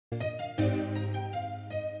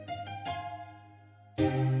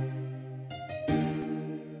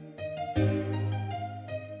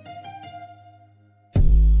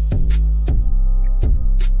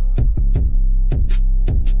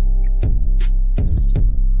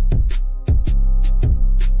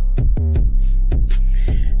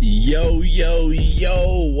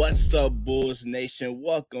Yo, what's up, Bulls Nation?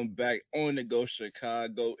 Welcome back on the Go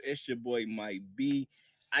Chicago. It's your boy Mike B.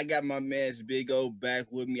 I got my man's Big O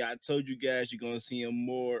back with me. I told you guys you're gonna see him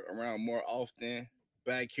more often.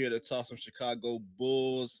 Back here to talk some Chicago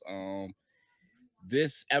Bulls.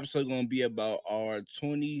 This episode gonna be about our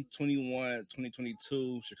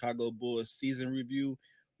 2021-2022 Chicago Bulls season review.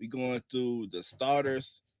 We going through the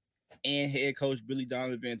starters and head coach Billy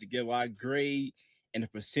Donovan to give our grade and the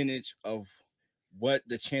percentage of what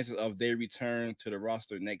the chances of their return to the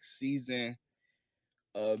roster next season.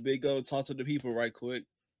 Big O, talk to the people right quick.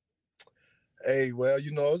 Hey, well,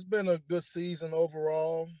 it's been a good season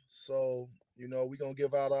overall. So, we're going to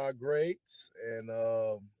give out our grades and,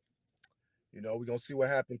 we're going to see what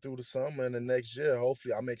happened through the summer and the next year.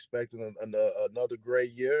 Hopefully, I'm expecting another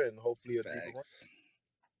great year and hopefully a deeper run.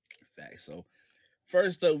 Facts. So,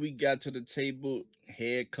 first up, we got to the table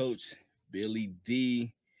head coach Billy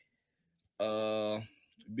D.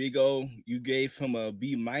 Big O, you gave him a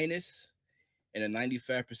B minus and a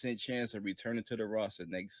 95% chance of returning to the roster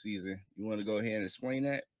next season. You want to go ahead and explain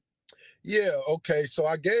that? Yeah, okay. So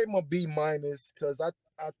I gave him a B minus because I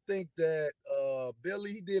think that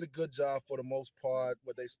Billy, he did a good job for the most part.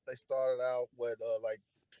 But they started out with like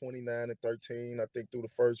 29-13, I think, through the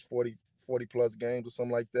first 40 plus games or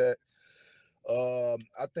something like that.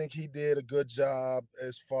 I think he did a good job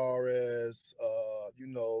as far as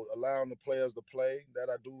allowing the players to play. That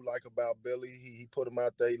I do like about Billy. He put them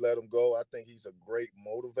out there, he let them go. I think he's a great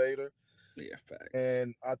motivator. Yeah, facts.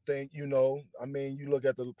 And I think, you look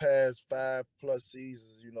at the past 5+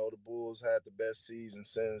 seasons, the Bulls had the best season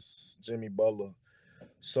since Jimmy Butler.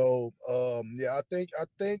 So, I think, a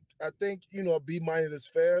B minus is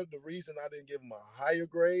fair. The reason I didn't give him a higher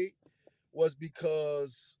grade was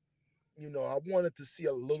because, I wanted to see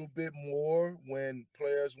a little bit more when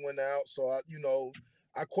players went out. So,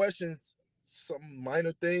 I questioned some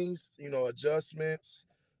minor things, adjustments,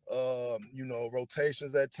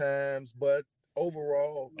 rotations at times. But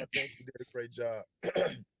overall, I think he did a great job.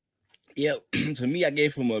 Yep. To me, I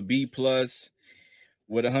gave him a B plus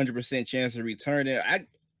with 100% chance of returning.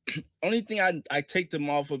 Only thing I take them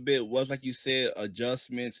off a bit was, like you said,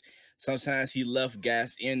 adjustments. Sometimes he left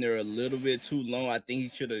gas in there a little bit too long. I think he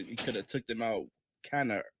should have took them out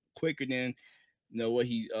kind of quicker than what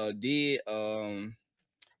he did.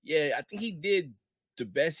 Yeah, I think he did the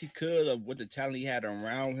best he could of what the talent he had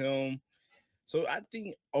around him. So I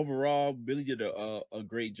think overall, Billy did a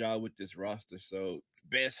great job with this roster. So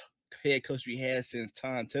best head coach we had since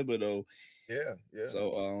Tom Thibodeau. Yeah.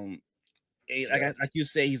 So like you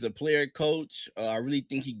say, he's a player coach. I really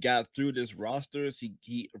think he got through this rosters.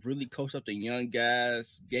 He really coached up the young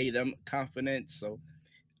guys, gave them confidence. So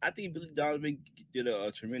I think Billy Donovan did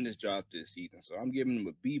a tremendous job this season. So I'm giving him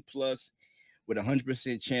a B plus with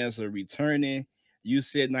 100% chance of returning. You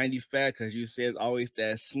said 95 because you said always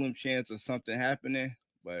that slim chance of something happening.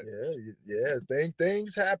 But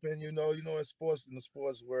things happen, in the sports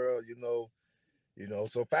world,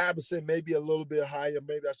 so 5% maybe a little bit higher.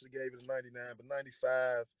 Maybe I should have gave it a 99, but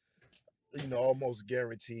 95, almost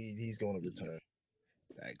guaranteed he's going to return.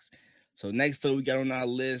 Thanks. So next up we got on our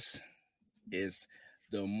list is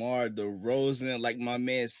DeMar DeRozan, like my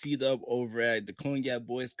man C-Dub over at the Cognac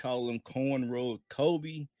Boys call him Cornrow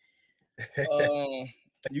Kobe.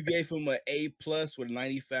 You gave him an A plus with a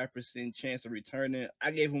 95% chance of returning.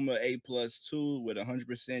 I gave him an A plus too with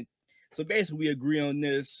 100%. So basically, we agree on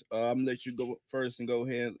this. I'm gonna let you go first and go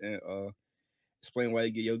ahead and explain why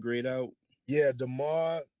you get your grade out. Yeah,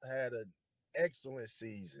 DeMar had an excellent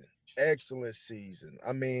season. Excellent season.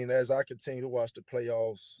 I mean, as I continue to watch the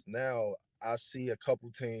playoffs now, I see a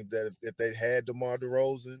couple teams that if they had DeMar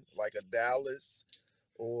DeRozan, like a Dallas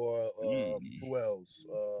or who else,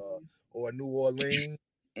 or New Orleans,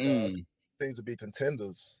 things would be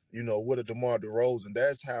contenders. With a DeMar DeRozan,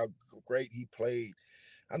 that's how great he played.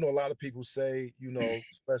 I know a lot of people say,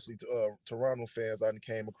 especially Toronto fans I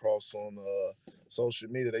came across on social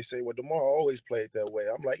media, they say, well, DeMar always played that way.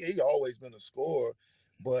 I'm like, he always been a scorer,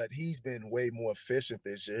 but he's been way more efficient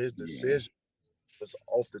this year. His decision was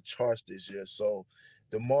off the charts this year. So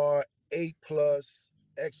DeMar, A plus,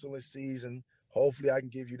 excellent season. Hopefully I can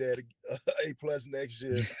give you that A plus next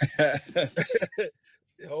year.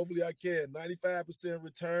 Hopefully I can. 95%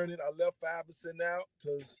 returning. I left 5% out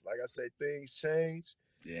because, like I said, things change.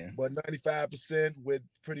 Yeah. But 95% with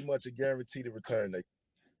pretty much a guaranteed return.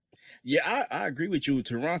 Yeah, I agree with you.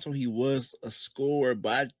 Toronto, he was a scorer,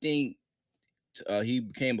 but I think he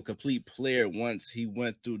became a complete player once he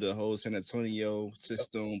went through the whole San Antonio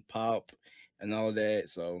system, pop, and all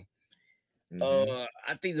that. So Mm-hmm.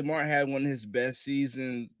 I think DeMar had one of his best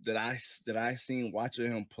seasons that I seen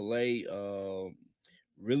watching him play.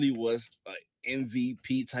 Really was a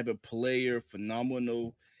MVP type of player,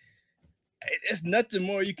 phenomenal. It's nothing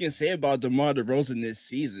more you can say about DeMar DeRozan this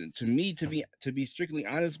season. To me, to be strictly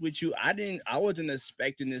honest with you, I wasn't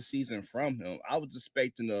expecting this season from him. I was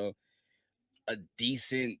expecting a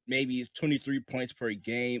decent, maybe 23 points per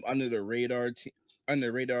game under the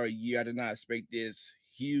radar year. I did not expect this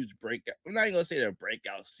huge breakout. I'm not even gonna say the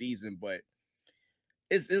breakout season, but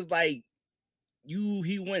it's like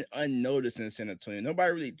he went unnoticed in San Antonio.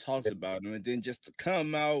 Nobody really talks about him, and then just to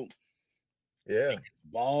come out, Yeah.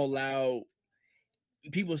 ball out.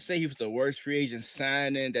 People say he was the worst free agent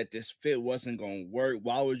signing, that this fit wasn't gonna work.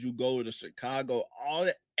 Why would you go to Chicago? All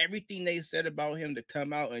that, everything they said about him to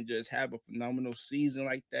come out and just have a phenomenal season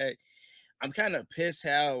like that. I'm kind of pissed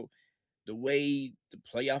how the way the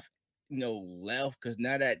playoff, left, because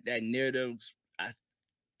now that narrative, I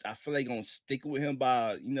I feel like gonna stick with him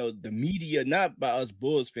by the media, not by us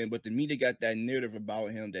Bulls fan, but the media got that narrative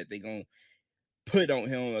about him that they gonna put on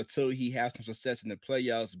him until he has some success in the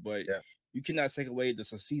playoffs. But Yeah. you cannot take away the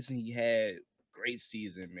season he had. Great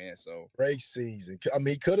season, man. So Great season. I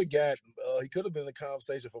mean, he could have been in the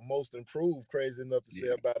conversation for most improved. Crazy enough to say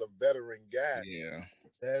yeah, about a veteran guy. yeah,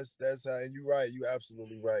 That's how. And you're right. You're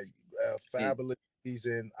absolutely right. and Fabulous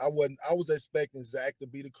season. I was expecting Zach to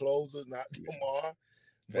be the closer, not yeah, Lamar,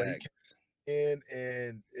 but he fact, came in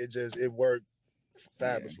and it worked yeah,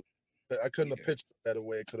 fabulously. I couldn't have yeah. pictured a better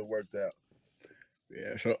way it could have worked out.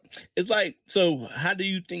 Yeah, so it's like, so how do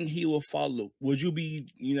you think he will follow? Would you be,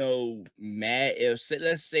 mad if,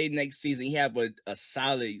 let's say next season he have a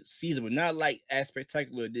solid season, but not like as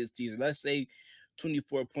spectacular this season? Let's say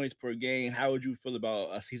 24 points per game. How would you feel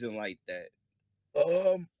about a season like that?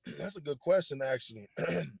 That's a good question, actually.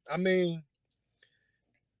 I mean,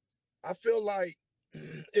 I feel like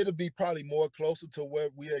it'll be probably more closer to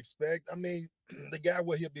what we expect. I mean, the guy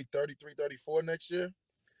he'll be 33, 34 next year. Yeah,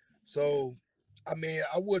 So, I mean,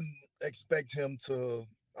 I wouldn't expect him to.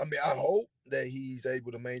 I mean, I hope that he's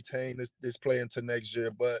able to maintain this play into next year.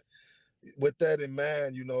 But with that in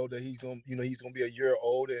mind, that he's gonna be a year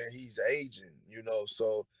older and he's aging.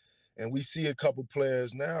 So, and we see a couple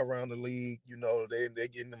players now around the league. They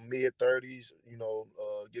get in the mid 30s.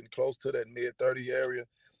 Getting close to that mid 30 area,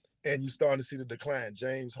 and you starting to see the decline.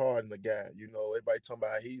 James Harden, the guy. Everybody talking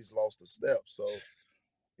about how he's lost a step. So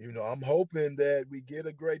I'm hoping that we get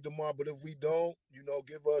a great DeMar, but if we don't,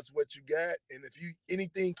 give us what you got. And if you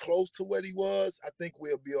anything close to what he was, I think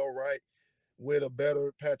we'll be all right with a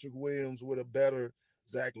better Patrick Williams, with a better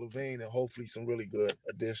Zach LaVine, and hopefully some really good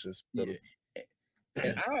additions to yeah. the.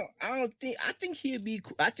 And I don't think I think he'll be.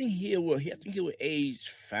 I think I think he will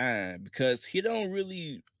age fine because he don't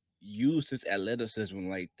really use his athleticism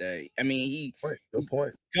like that. I mean, Point. Good he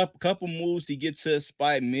point. couple moves he gets to a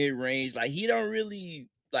spot mid range. Like he don't really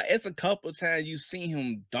like. It's a couple times you seen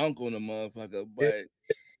him dunk on a motherfucker, Yeah, but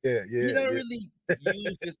yeah, he yeah, don't yeah. really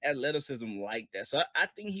use his athleticism like that. So I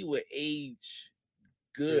think he would age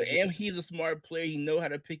good, Pretty good. and he's a smart player. He know how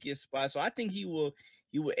to pick his spot. So I think he will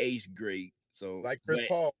age great. So, Like Chris but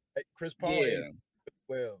Paul. Right? Chris Paul yeah. aged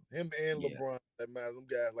well. Him and Yeah. LeBron, that matter. Them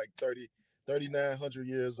guys like 3,900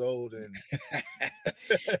 years old. And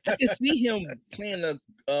I can see him playing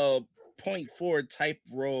a point forward type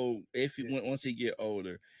role if he yeah, once he get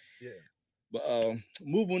older. yeah. But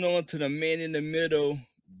moving on to the man in the middle,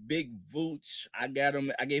 Big Vooch. I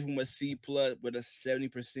gave him a C plus with a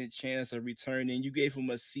 70% chance of returning. You gave him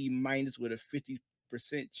a C minus with a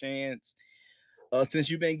 50% chance. Since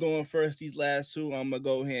you've been going first these last two, I'm gonna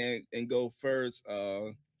go ahead and go first.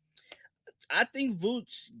 I think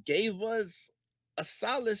Vooch gave us a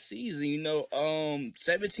solid season.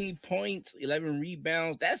 17 points, 11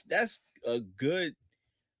 rebounds. That's a good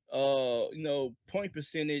point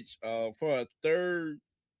percentage for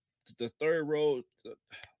the third row,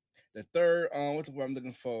 the third what's the word I'm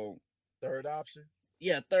looking for? Third option.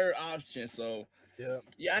 Yeah, third option. So Yeah.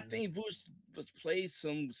 yeah, I think Vooch was played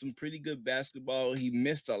some pretty good basketball. He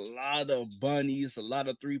missed a lot of bunnies, a lot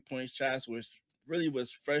of 3-point shots, which really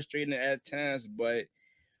was frustrating at times, but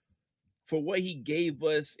for what he gave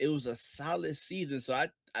us, it was a solid season. So I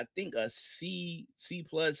think a C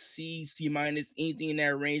plus, C minus, anything in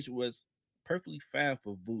that range was perfectly fine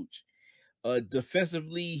for Vooch.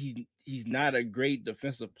 Defensively, he's not a great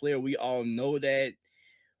defensive player. We all know that.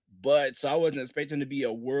 But so I wasn't expecting to be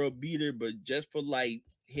a world beater, but just for like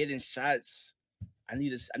hitting shots, I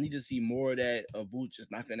need to see more of that of Vooch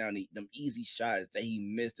just knocking down them easy shots that he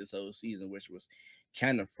missed this whole season, which was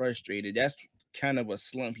kind of frustrated. That's kind of a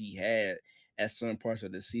slump he had at certain parts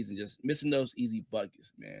of the season, just missing those easy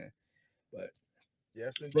buckets, man. But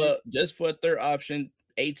Yes, indeed. for just for a third option,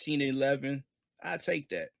 18 and 11, I take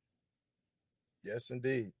that. Yes,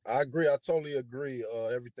 indeed. I agree. I totally agree.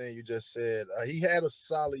 Everything you just said. He had a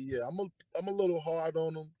solid year. I'm a little hard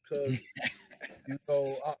on him because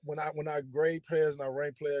when I grade players and I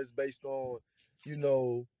rank players based on you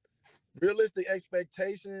know realistic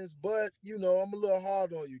expectations, but I'm a little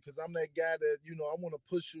hard on you because I'm that guy that I want to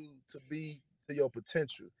push you to be to your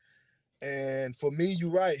potential. And for me,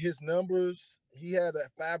 you're right. His numbers, he had a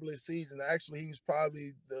fabulous season. Actually, he was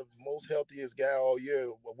probably the most healthiest guy all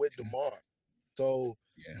year with DeMar. So,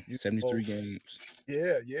 Yeah, you know, 73 games.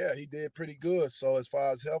 yeah, he did pretty good. So as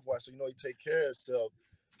far as health wise, so he take care of himself.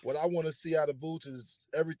 What I want to see out of Vooch is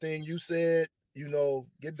everything you said.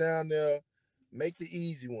 Get down there, make the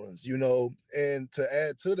easy ones. And to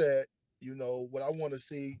add to that, what I want to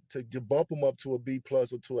see to bump him up to a B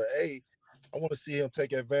plus or to an A, I want to see him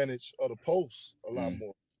take advantage of the post a lot Mm,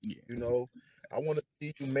 more. yeah, You know, I want to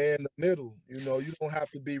see you man the middle. You don't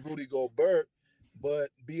have to be Rudy Gobert, but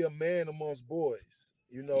be a man amongst boys.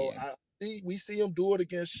 yeah. We see him do it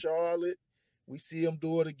against Charlotte. We see him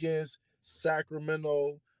do it against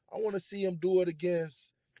Sacramento. I want to see him do it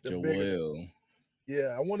against the bigger. Joel.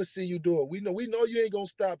 Yeah, I want to see you do it. We know you ain't gonna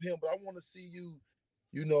stop him, but I want to see you,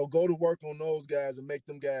 go to work on those guys and make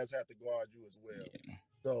them guys have to guard you as well. Yeah,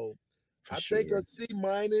 So for I think sure. a C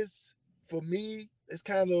minus for me is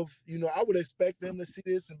kind of, I would expect him to see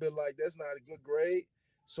this and be like, that's not a good grade.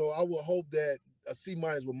 So I would hope that a C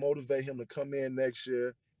minus will motivate him to come in next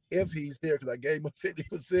year if he's here, because I gave him a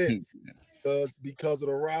 50% because of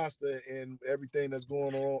the roster and everything that's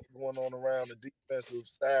going on around the defensive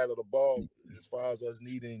side of the ball as far as us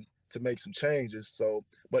needing to make some changes. So,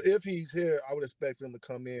 but if he's here, I would expect him to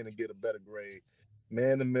come in and get a better grade,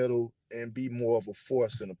 man the middle, and be more of a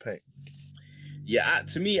force in the paint. Yeah,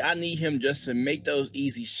 to me, I need him just to make those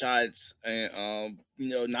easy shots and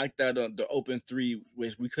knock out the open three,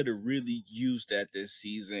 which we could have really used that this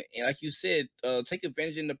season. And like you said, take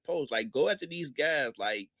advantage in the post. Like go after these guys.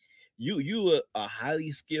 Like you a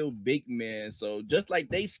highly skilled big man. So just like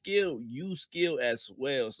they skill, you skill as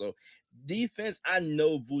well. So defense, I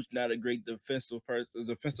know Vooch not a great defensive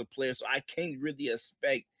player, so I can't really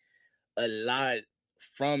expect a lot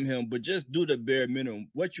from him, but just do the bare minimum.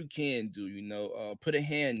 What you can do, put a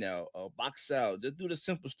hand out, box out, just do the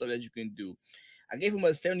simple stuff that you can do. I gave him a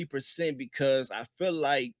 70% because I feel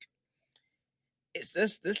like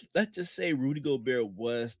let's just say Rudy Gobert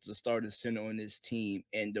was the starting center on this team,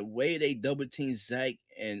 and the way they double team Zach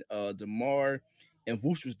and DeMar, and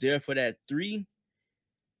Vooch was there for that three.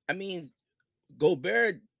 I mean,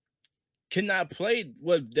 Gobert cannot play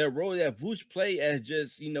what their role that Vooch play as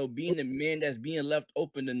just being the man that's being left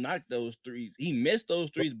open to knock those threes. He missed those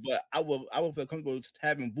threes, but I will feel comfortable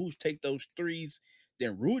having Vooch take those threes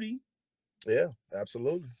than Rudy. Yeah,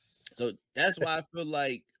 absolutely. So that's why I feel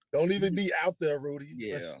like Don't even be out there, Rudy.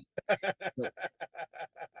 yeah. So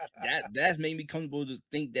that's made me comfortable to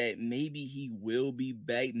think that maybe he will be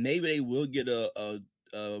back. Maybe they will get a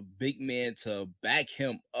big man to back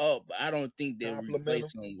him up. But I don't think they'll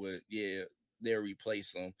Compliment him. replace him they'll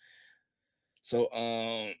replace him. So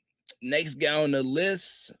next guy on the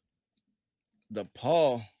list, the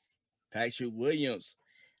Paul Patrick Williams.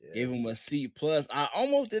 Gave him Yes. a C plus. I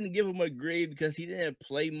almost didn't give him a grade because he didn't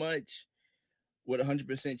play much with a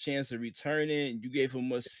 100% chance of returning. You gave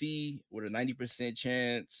him a C with a 90%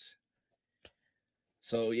 chance.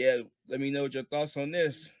 So yeah, let me know what your thoughts on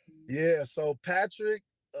this. Yeah. So Patrick,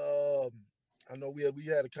 I know we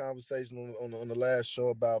had a conversation on the last show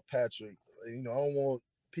about Patrick. I don't want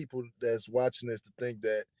people that's watching this to think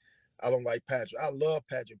that I don't like Patrick. I love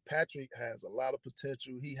Patrick. Patrick has a lot of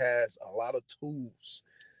potential. He has a lot of tools.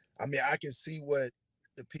 I mean, I can see what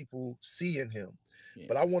the people see in him, Yeah,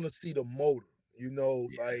 but I want to see the motor. yeah,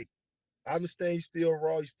 Like I understand he's still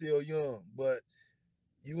raw, he's still young, but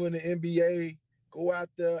you in the NBA, go out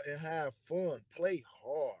there and have fun, play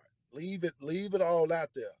hard, leave it all out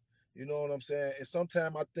there. You know what I'm saying? And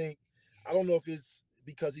sometimes I don't know if it's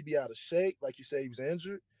because he be out of shape, like you say he was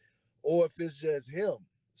injured, or if it's just him.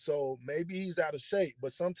 So maybe he's out of shape,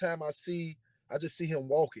 but sometimes I just see him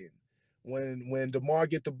walking. When DeMar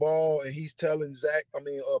get the ball and he's telling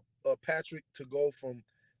Patrick to go from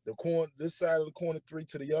the corner, this side of the corner three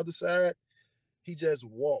to the other side, he just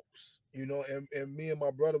walks, and me and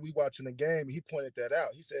my brother, we watching the game, he pointed that out.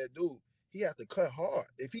 He said, dude, he had to cut hard.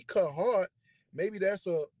 If he cut hard, maybe that's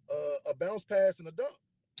a bounce pass and a dunk,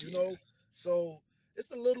 you yeah, know? So it's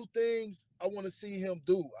the little things I want to see him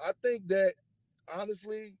do. I think that,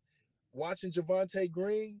 honestly, watching Javonte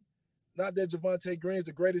Green, not that Javonte Green is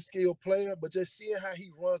the greatest skilled player, but just seeing how he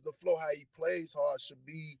runs the floor, how he plays hard should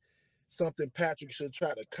be something Patrick should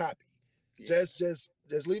try to copy. Yeah. Just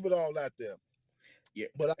leave it all out there. Yeah.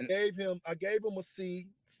 But I gave him a C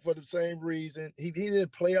for the same reason. He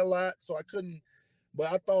didn't play a lot, so I couldn't. But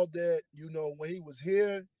I thought that when he was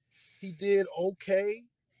here, he did okay.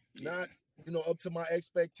 Not up to my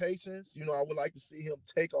expectations. I would like to see him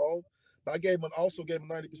take off. But I also gave him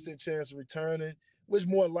 90% chance of returning, which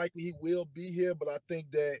more likely he will be here. But I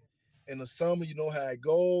think that in the summer, you know how it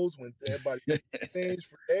goes when everybody change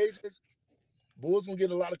free agents. Bulls gonna get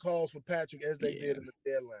a lot of calls for Patrick as they did in the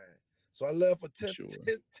deadline. So I left a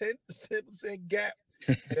 10% gap.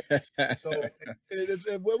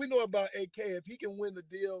 What we know about AK, if he can win the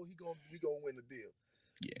deal, we gonna win the deal.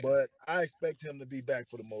 Yeah. But I expect him to be back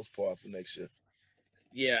for the most part for next year.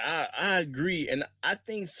 Yeah, I agree, and I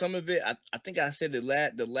think some of it. I think I said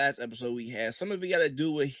the last episode we had. Some of it got to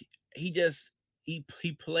do with he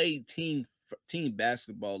played team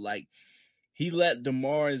basketball. Like he let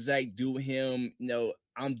DeMar and Zach do him.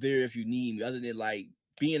 I'm there if you need me. Other than like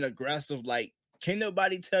being aggressive, like can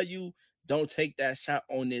nobody tell you don't take that shot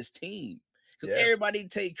on this team? Because everybody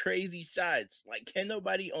take crazy shots. Like can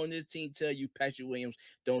nobody on this team tell you Patrick Williams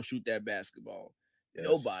don't shoot that basketball? Yes.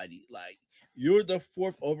 Nobody. Like you're the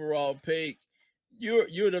 4th overall pick.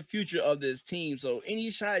 You're the future of this team. So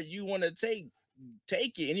any shot you want to take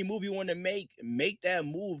it. Any move you want to make that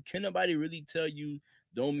move. Can nobody really tell you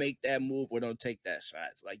don't make that move or don't take that shot?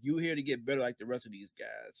 Like you're here to get better like the rest of these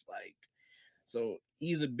guys. Like so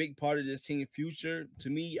he's a big part of this team future. To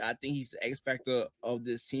me, I think he's the X factor of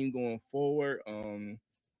this team going forward.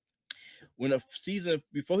 When a season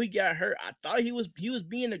before he got hurt, I thought he was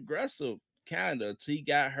being aggressive, kind of, till he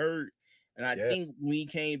got hurt. And I think when he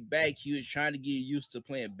came back, he was trying to get used to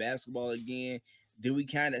playing basketball again. Then we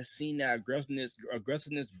kind of seen that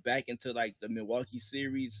aggressiveness back into like the Milwaukee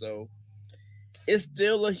series. So it's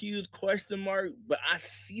still a huge question mark, but I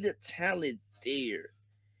see the talent there.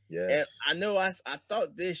 Yes. And I know I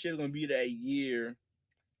thought this year was gonna be that year.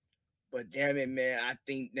 But damn it, man, I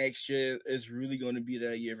think next year is really going to be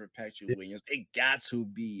that year for Patrick Williams. It got to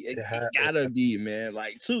be. It gotta be, man.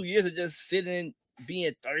 Like 2 years of just sitting,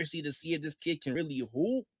 being thirsty to see if this kid can really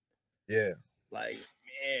hoop. Yeah. Like,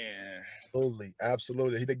 man.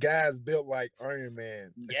 Absolutely. The guy's built like Iron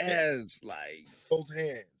Man. Yes, like those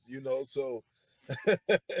hands, so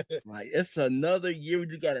like it's another year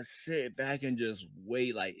where you gotta sit back and just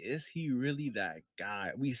wait. Like, is he really that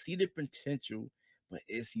guy? We see the potential. But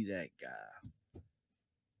is he that guy?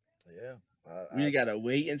 Yeah. We gotta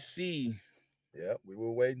wait and see. Yeah, we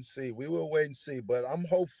will wait and see. But I'm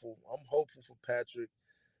hopeful. I'm hopeful for Patrick.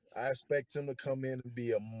 I expect him to come in and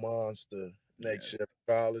be a monster next year,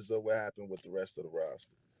 regardless of what happened with the rest of the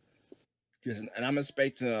roster. And I'm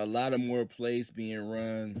expecting a lot of more plays being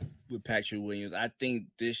run with Patrick Williams. I think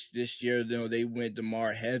this year, they went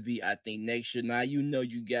DeMar heavy. I think next year, now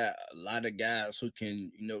you got a lot of guys who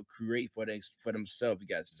can, create for themselves. You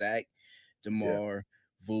got Zach, DeMar,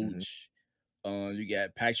 Vooch. You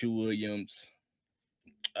got Patrick Williams.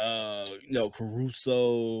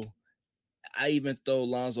 Caruso. I even throw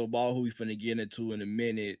Lonzo Ball, who we finna get into in a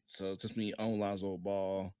minute. So just me on Lonzo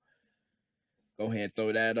Ball. Go ahead and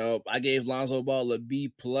throw that up. I gave Lonzo Ball a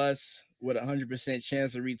B+ with 100%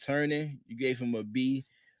 chance of returning. You gave him a B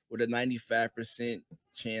with a 95%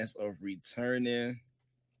 chance of returning.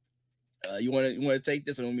 You want to take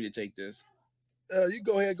this or want me to take this? You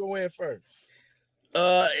go ahead, go in first.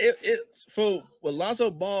 For Lonzo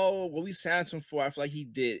Ball, what we signed him for, I feel like he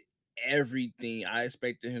did everything I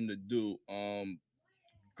expected him to do.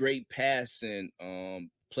 Great passing,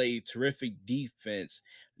 played terrific defense,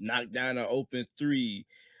 knocked down an open 3.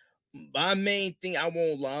 My main thing I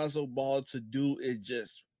want Lonzo Ball to do is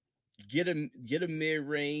just get a mid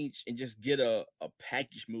range and just get a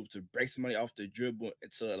package move to break somebody off the dribble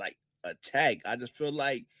into like attack. I just feel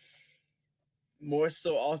like more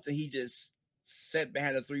so often he just set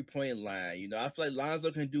behind the 3-point line. I feel like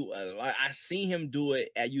Lonzo can do a lot. I seen him do it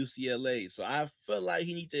at UCLA, so I feel like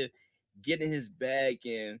he need to get in his bag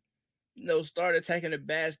and start attacking the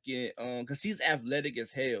basket. Because he's athletic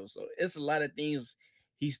as hell, so it's a lot of things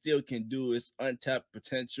he still can do. It's untapped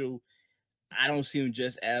potential. I don't see him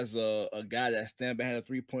just as a guy that stand behind a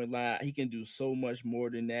 3-point line. He can do so much more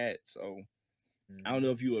than that. So I don't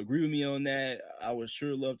know if you agree with me on that. I would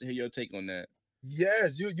sure love to hear your take on that.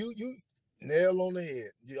 Yes, you nail on the head.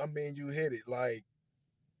 You hit it. Like,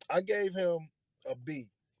 I gave him a B.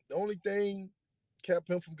 The only thing kept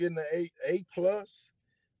him from getting an A+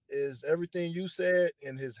 is everything you said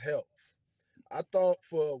and his health. I thought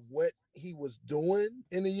for what he was doing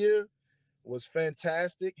in the year was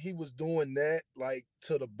fantastic. He was doing that like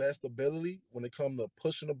to the best ability when it comes to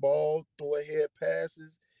pushing the ball, throw ahead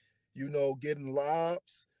passes. getting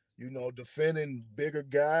lobs, defending bigger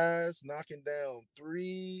guys, knocking down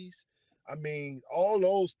threes. I mean, all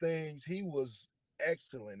those things he was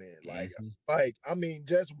excellent in. Mhm. I mean,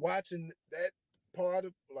 just watching that part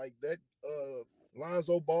of like that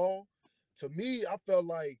Lonzo Ball, to me, I felt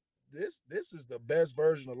like this is the best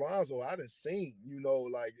version of Lonzo I done seen.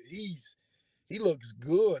 Like he looks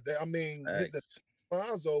good. I mean, the Facts.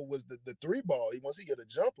 Lonzo was the three ball. Once he get a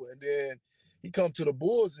jumper, and then he come to the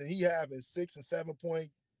Bulls and he having 6 and 7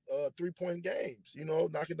 point 3-point games.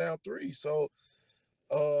 Knocking down three. So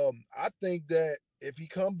I think that if he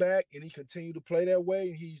come back and he continue to play that way,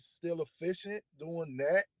 and he's still efficient doing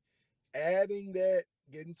that, adding that,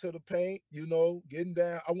 getting to the paint, getting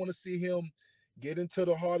down. I want to see him get into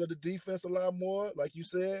the heart of the defense a lot more, like you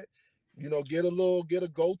said. Get a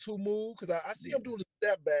go-to move, because I see him Yeah. do the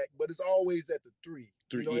step back, but it's always at the three.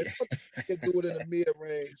 Three. And Yeah. he can do it in the mid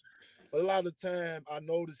range. But a lot of the time, I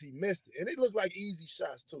noticed he missed it, and it looked like easy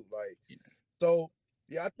shots too. So.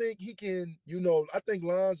 Yeah, I think he can. I think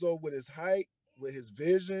Lonzo, with his height, with his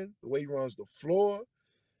vision, the way he runs the floor,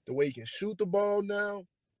 the way he can shoot the ball now,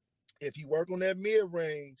 if he work on that mid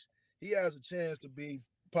range, he has a chance to be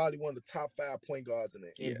probably one of the top 5 point guards in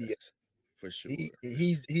the NBA. Yes, for sure.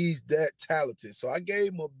 He's that talented. So I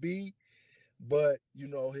gave him a B, but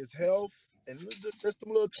his health and just the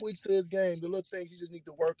little tweaks to his game, the little things he just need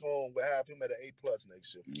to work on, will have him at an A+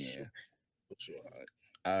 next year for sure. Yeah. For sure.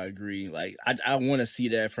 I agree. Like I want to see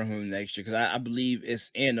that from him next year, because I believe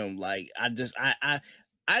it's in him. Like I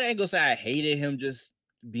ain't gonna say I hated him just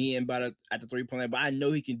being at the 3-point line, but I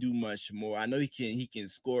know he can do much more. I know he can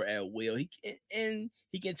score at will. He can, and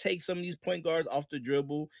he can take some of these point guards off the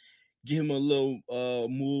dribble, give him a little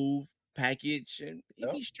move package, and he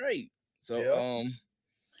Yep. be straight. So Yep.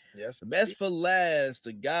 Yes. the best for last,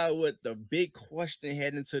 the guy with the big question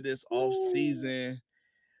heading into this off season.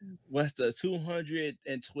 What's the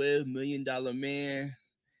 $212 million man,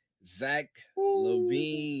 Zach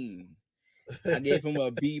LaVine? I gave him a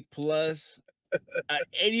B+, an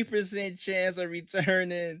 80% chance of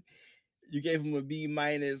returning. You gave him a B-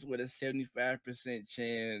 with a 75%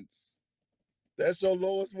 chance. That's your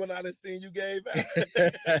lowest one I done seen you gave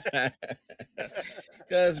out.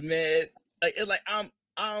 Cause man, like it's like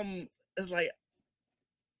it's like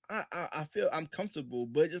I feel I'm comfortable,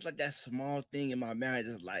 but just like that small thing in my mind,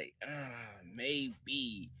 just like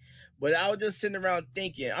maybe. But I was just sitting around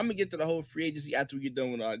thinking, I'm gonna get to the whole free agency after we get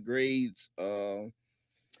done with our grades.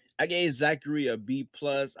 I gave Zachary a B+.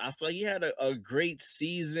 I feel like he had a great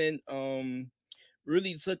season.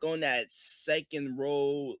 Really took on that second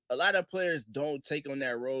role. A lot of players don't take on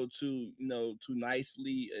that role too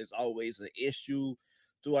nicely. It's always an issue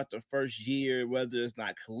throughout the first year, whether it's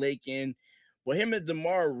not clicking. But him and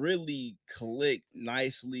DeMar really clicked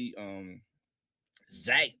nicely.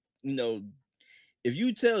 Zach, if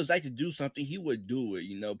you tell Zach to do something, he would do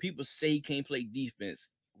it. People say he can't play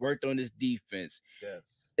defense. Worked on his defense.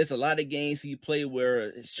 Yes. It's a lot of games he played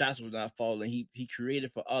where his shots was not falling. He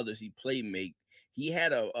created for others. He played make. He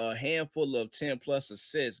had a handful of 10+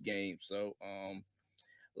 assists games. So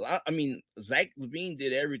I mean, Zach LaVine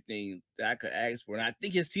did everything that I could ask for, and I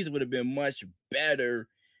think his season would have been much better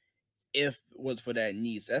if it was for that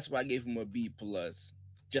knee. So that's why I gave him a B+.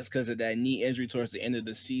 Just because of that knee injury towards the end of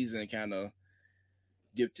the season, kind of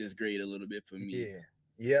dipped his grade a little bit for me.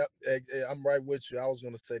 Yeah. Yep. I'm right with you. I was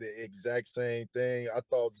going to say the exact same thing. I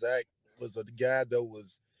thought Zach was a guy that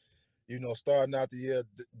was, starting out the year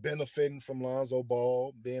benefiting from Lonzo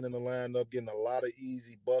Ball, being in the lineup, getting a lot of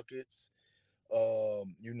easy buckets,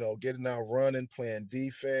 getting out running, playing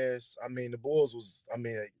defense. I mean, the Bulls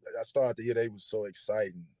I started the year, they was so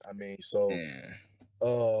exciting. I mean, so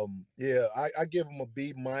Yeah. yeah, I give him a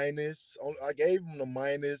B-. I gave him the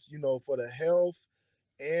minus, for the health,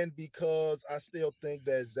 and because I still think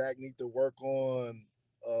that Zach needs to work on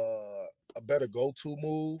a better go-to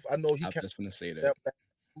move. I know he I was kind just gonna say of that. step back.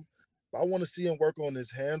 I want to see him work on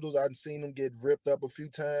his handles. I've seen him get ripped up a few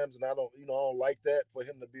times, and I don't like that for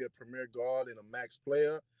him to be a premier guard and a max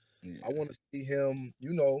player. Yeah. I want to see him,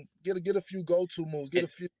 get a few go-to moves, get a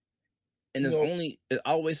few. And it's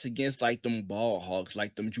always against like them ball hogs,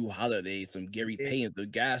 like them Drew Holidays, them Gary Yeah, Payton, the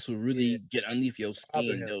guys who yeah, really get underneath your bother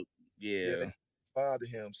skin. him. Yeah, they Yeah. bother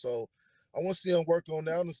him. So I want to see him work on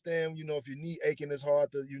that. I understand, if your knee aching, it's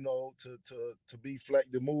hard to, to be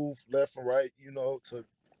to move left and right, to,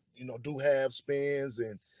 do half spins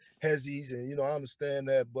and hezzies, and I understand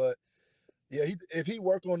that. But yeah, if he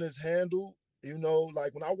work on his handle,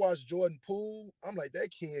 like when I watched Jordan Poole, I'm like,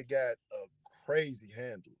 that kid got a crazy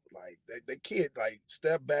handle. Like that kid, like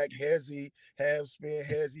step back, hezzy, half spin,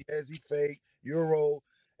 hezzy, fake, euro.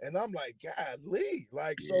 And I'm like, golly,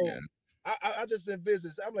 like, Yeah, so I just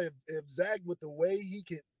envision. I'm like, if Zach, with the way he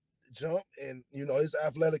can jump and his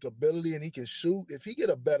athletic ability and he can shoot, if he get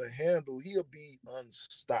a better handle, he'll be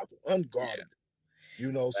unstoppable, yeah.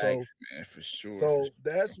 unguardable. So Thanks, man, for sure. For so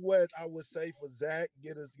that's what I would say for Zach.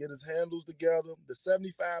 Get his handles together. The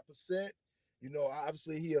 75%,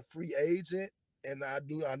 obviously he a free agent. And I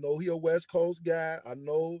know he a West Coast guy. I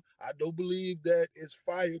do believe that it's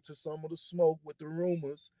fire to some of the smoke with the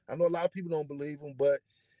rumors. I know a lot of people don't believe him, but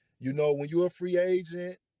when you're a free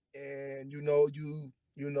agent and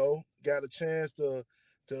got a chance to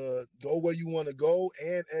go where you want to go,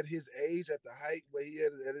 and at his age, at the height where he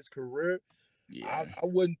at his career, I, yeah, I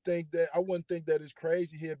wouldn't think that it's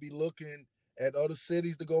crazy. He'll be looking at other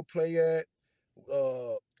cities to go play at,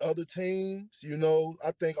 other teams.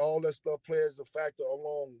 I think all that stuff plays a factor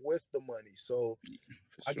along with the money. So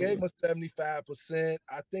for I gave sure. him a 75%.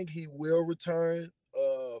 I think he will return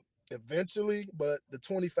eventually, but the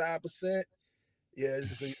 25%, yeah,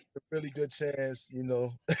 it's a really good chance.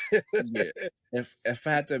 Yeah. If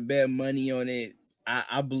I had to bet money on it,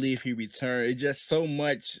 I believe he returned. It's just so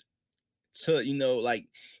much to like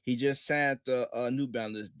he just signed the New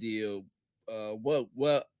Balance deal.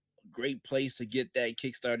 What great place to get that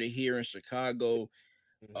kickstarted here in Chicago.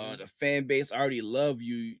 Mhm, The fan base already love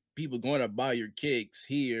you. People going to buy your kicks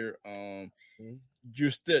here. mhm.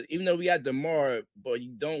 You're still, even though we got DeMar, but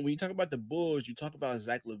you don't. When you talk about the Bulls, you talk about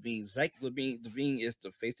Zach LaVine. Levine is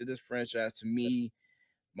the face of this franchise to me,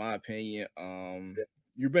 my opinion. Yeah,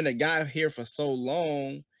 You've been a guy here for so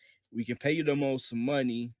long. We can pay you the most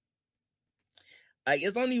money. Like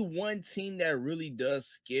it's only one team that really does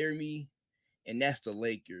scare me, and that's the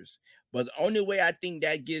Lakers. But the only way I think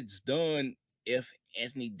that gets done if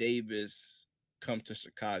Anthony Davis comes to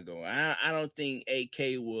Chicago. I don't think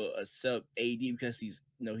AK will accept AD because he's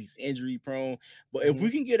injury prone. But if mhm. we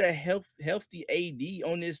can get a healthy AD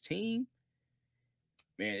on this team,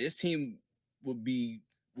 man, this team will be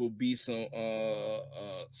some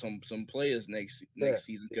players Yeah, next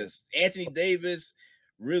season yeah, because Anthony Davis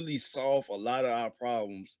really solved a lot of our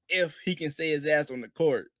problems if he can stay his ass on the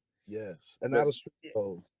court. yes, and But out of street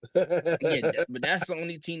clothes. yeah, but that's the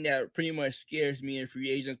only team that pretty much scares me in free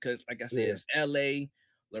agent because, like I said, Yeah, it's LA,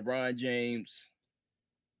 LeBron James.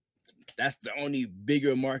 That's the only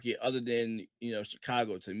bigger market other than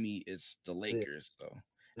Chicago to me. It's the yeah, Lakers. So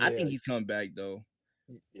I yeah, think he's coming back though.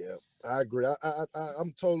 yeah. I agree.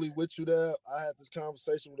 I'm totally with you there. I had this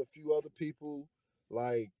conversation with a few other people.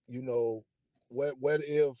 Like, what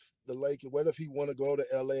if the Lakers? What if he want to go to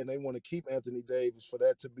LA and they want to keep Anthony Davis for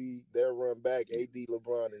that to be their run back? AD,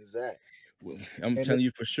 LeBron, and Zach. Well, I'm And telling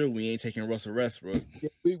you for sure, we ain't taking Russell Westbrook.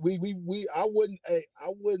 we I wouldn't. Hey, I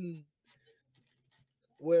wouldn't.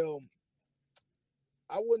 Well,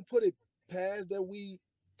 I wouldn't put it past that we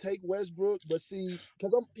take Westbrook, but see,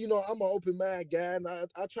 because I'm an open mind guy, and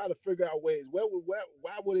I try to figure out ways. Why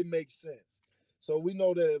would it make sense? So we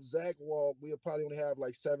know that if Zach walked, we'll probably only have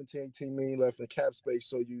like 17, 18 million left in cap space.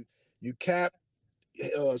 So you cap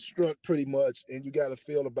struck pretty much, and you got to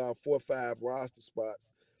fill about 4 or 5 roster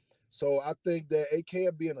spots. So I think that AK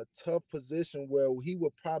will be in a tough position where he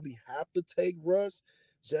would probably have to take Russ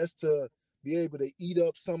just to be able to eat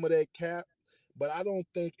up some of that cap. But I don't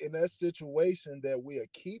think in that situation that we'll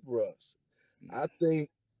keep Russ. I think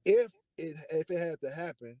if it had to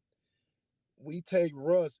happen, we take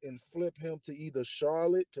Russ and flip him to either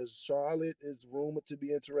Charlotte, because Charlotte is rumored to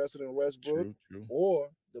be interested in Westbrook, True, true. or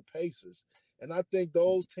the Pacers. And I think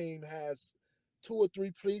those team has 2 or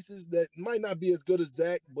 3 pieces that might not be as good as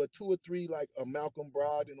Zach, but 2 or 3 like a Malcolm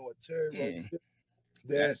Brogdon or a Terry Mm, Rozier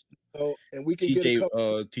that that's and we can get a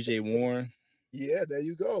couple. TJ Warren. Yeah, there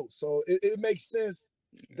you go. So it makes sense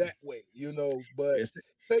that way, But It's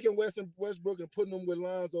taking Westbrook and putting them with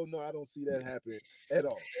Lonzo, no, I don't see that happening at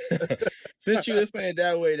all. Since you explained it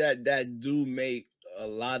that way, that do make a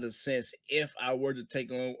lot of sense. If I were to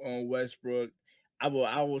take on Westbrook, I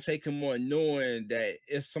will take him on knowing that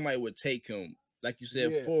if somebody would take him, like you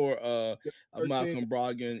said, Yeah, for a 13. Malcolm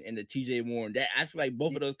Brogdon and the TJ Warren, that I feel like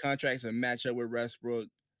both Yeah, of those contracts are match up with Westbrook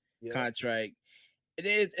yeah. contract.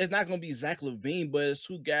 It's not gonna be Zach LaVine, but it's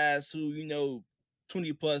two guys who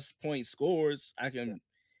 20 plus point scores. I can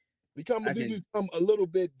Become a little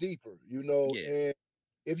bit deeper. yeah. And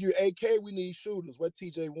if you're AK, we need shooters. What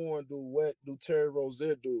TJ Warren do? What do Terry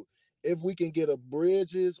Rozier do? If we can get a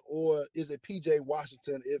Bridges, or is it PJ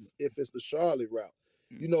Washington if it's the Charlotte route?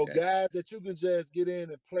 That Guys that you can just get in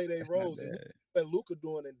and play their that's not roles. And bad. what Luka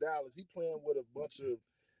doing in Dallas, he playing with a bunch of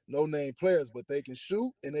no-name players, but they can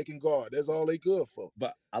shoot and they can guard. That's all they good for.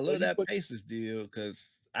 But I So love you that put Pacers deal because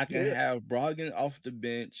I can yeah, have Brogdon off the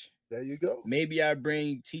bench. There you go. Maybe I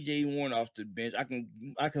bring TJ Warren off the bench. I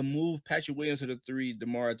can move Patrick Williams to the 3,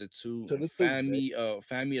 DeMar at the 2. To the three.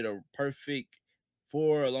 Find me the perfect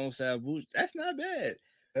 4 alongside Vooch. That's not bad.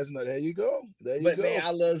 That's not. There you go. There you But go. man,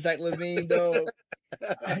 I love Zach LaVine though.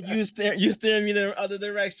 You steering me the other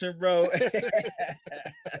direction, bro. And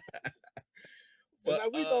But now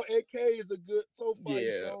we know AK is a good. So far, he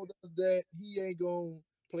yeah, showed us that he ain't gonna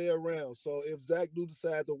play around. So if Zach do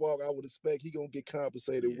decide to walk, I would expect he gonna get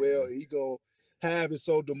compensated well. yeah. He gonna have it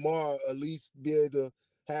so DeMar at least be able to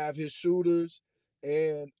have his shooters.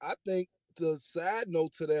 And I think the side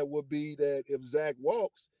note to that would be that if Zach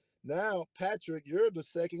walks, now Patrick, you're the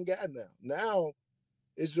second guy now. Now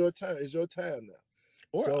it's your turn. It's your time now.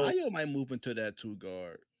 Or So Ayo might move into that 2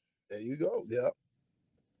 guard. there you go. Yeah.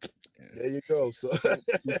 Yeah. There you go. So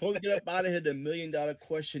Before we get up out of here, the $1,000,000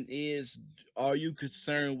 question is: are you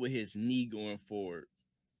concerned with his knee going forward?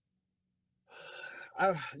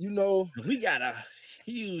 We got a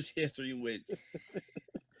huge history with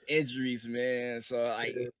injuries, man. So,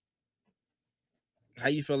 how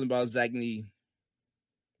you feeling about Zach knee?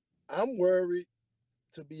 I'm worried,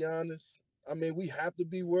 to be honest. I mean, we have to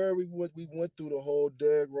be worried. We went through the whole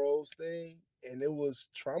Derrick Rose thing, and it was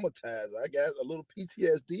traumatized. I got a little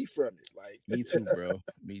PTSD from it. Like, Me too, bro.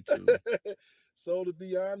 Me too. So to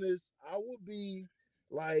be honest, I would be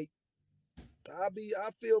like, I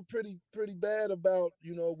feel pretty bad about,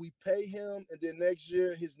 we pay him and then next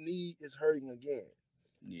year his knee is hurting again.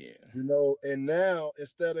 Yeah. And now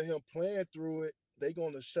instead of him playing through it, they're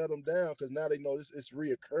gonna shut him down because now they know this is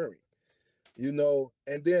reoccurring.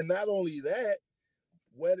 And then not only that,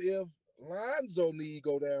 what if Lonzo knee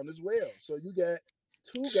go down as well? So you got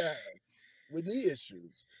 2 guys with knee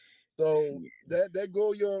issues. So that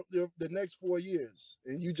go your the next 4 years,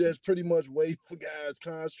 and you just pretty much wait for guys'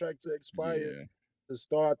 contract to expire to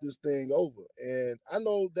start this thing over. And I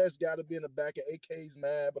know that's got to be in the back of AK's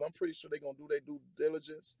mind, but I'm pretty sure they're gonna do their due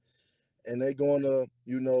diligence, and they're gonna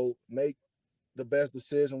make the best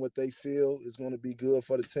decision what they feel is going to be good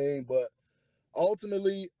for the team. But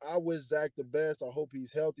ultimately, I wish Zach the best. I hope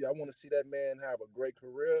he's healthy. I want to see that man have a great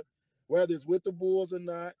career, whether it's with the Bulls or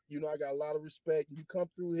not. I got a lot of respect. You come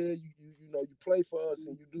through here, you play for us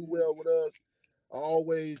and you do well with us. I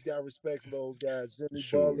always got respect for those guys. Jimmy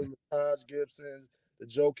Butler, Taj Gibsons, the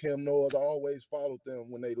Joakim Noahs. I always followed them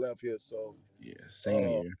when they left here. So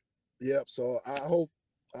same here. Yep. So I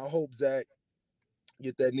hope Zach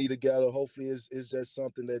get that knee together. Hopefully it's just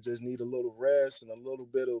something that just need a little rest and a little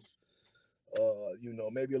bit of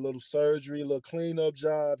maybe a little surgery, a little cleanup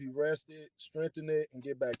job. He rested, strengthen it, and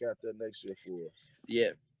get back out there next year for us. Yeah.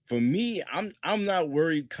 For me, I'm not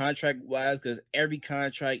worried contract wise because every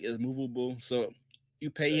contract is movable. So you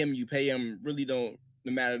pay him really don't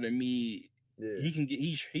matter to me. Yeah. He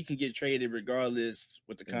can get traded regardless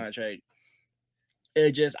with the contract.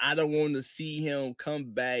 It just I don't want to see him come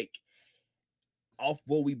back off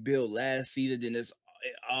what we built last season. Then it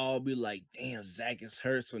all be like, damn, Zach is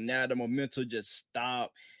hurt. So now the momentum just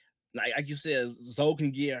stop. Like you said, Zoe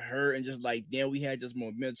can get hurt and just like, damn, we had this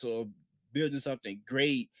momentum of building something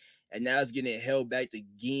great. And now it's getting held back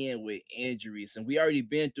again with injuries. And we already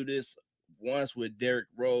been through this once with Derrick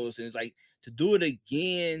Rose. And it's like to do it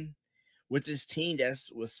again with this team that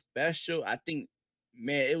was special, I think,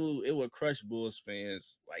 man, it will crush Bulls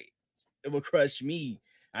fans. Like it will crush me.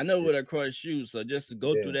 I know it will crush you. So just to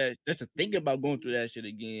go through that, just to think about going through that shit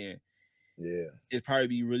again, it'd probably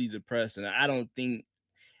be really depressing. I don't think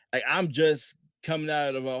like I'm just coming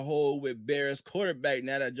out of a hole with Bears quarterback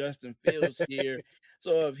now that Justin Fields here.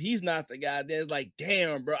 So if he's not the guy, then it's like,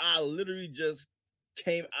 damn, bro, I literally just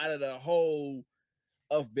came out of the hole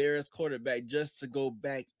of Bears quarterback just to go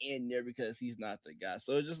back in there because he's not the guy.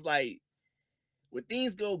 So it's just like when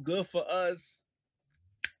things go good for us,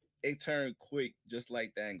 it turn quick just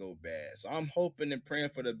like that and go bad. So I'm hoping and praying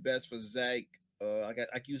for the best for Zach.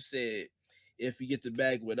 Like you said, if he gets the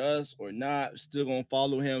bag with us or not, still gonna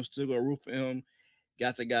follow him, still gonna root for him.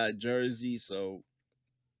 Got the guy jersey, so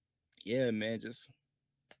yeah, man, just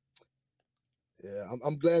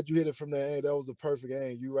I'm glad you hit it from the aim. That was a perfect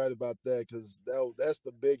aim. You're right about that because that's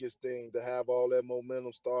the biggest thing to have all that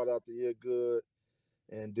momentum, start out the year good,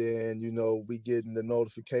 and then we getting the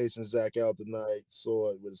notification Zach out tonight,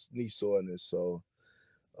 with his knee soreness. So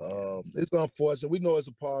it's unfortunate. We know it's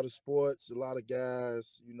a part of sports. A lot of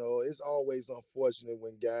guys, it's always unfortunate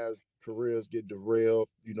when guys' careers get derailed.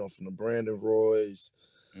 From the Brandon Roys.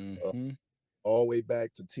 All the way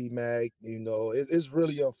back to T-Mac, it's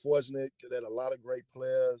really unfortunate that a lot of great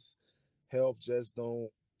players' health just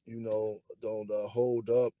don't hold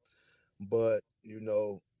up. But,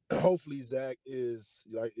 hopefully Zach is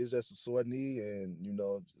like it's just a sore knee and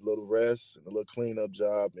a little rest and a little cleanup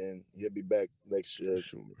job, and he'll be back next For year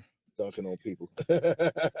sure. dunking on people.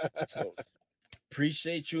 So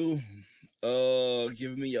appreciate you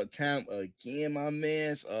giving me your time again, my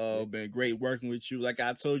man. Been great working with you. Like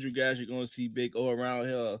I told you guys, you're gonna see Big O around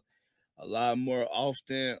here a lot more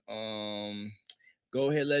often. Go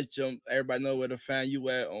ahead, let everybody know where to find you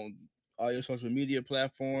at on all your social media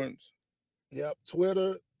platforms. Yep,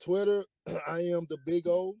 Twitter. I am the Big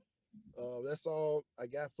O. That's all I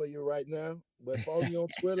got for you right now. But follow me on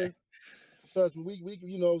Twitter. Trust me,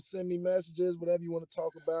 we send me messages, whatever you want to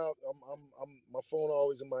talk about. I'm my phone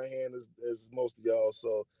always in my hand as most of y'all.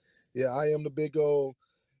 So yeah, I am the Big O,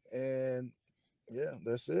 and yeah,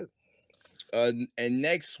 that's it. And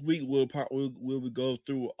next week we'll go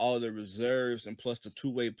through all the reserves and plus the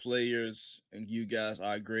two-way players and you guys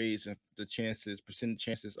our grades and the percentage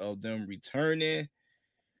chances of them returning.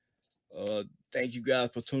 Thank you guys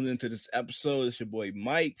for tuning into this episode. It's your boy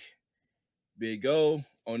Mike, Big O,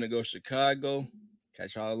 on the Go Chicago.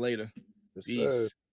 Catch y'all later. Yes, Peace. sir.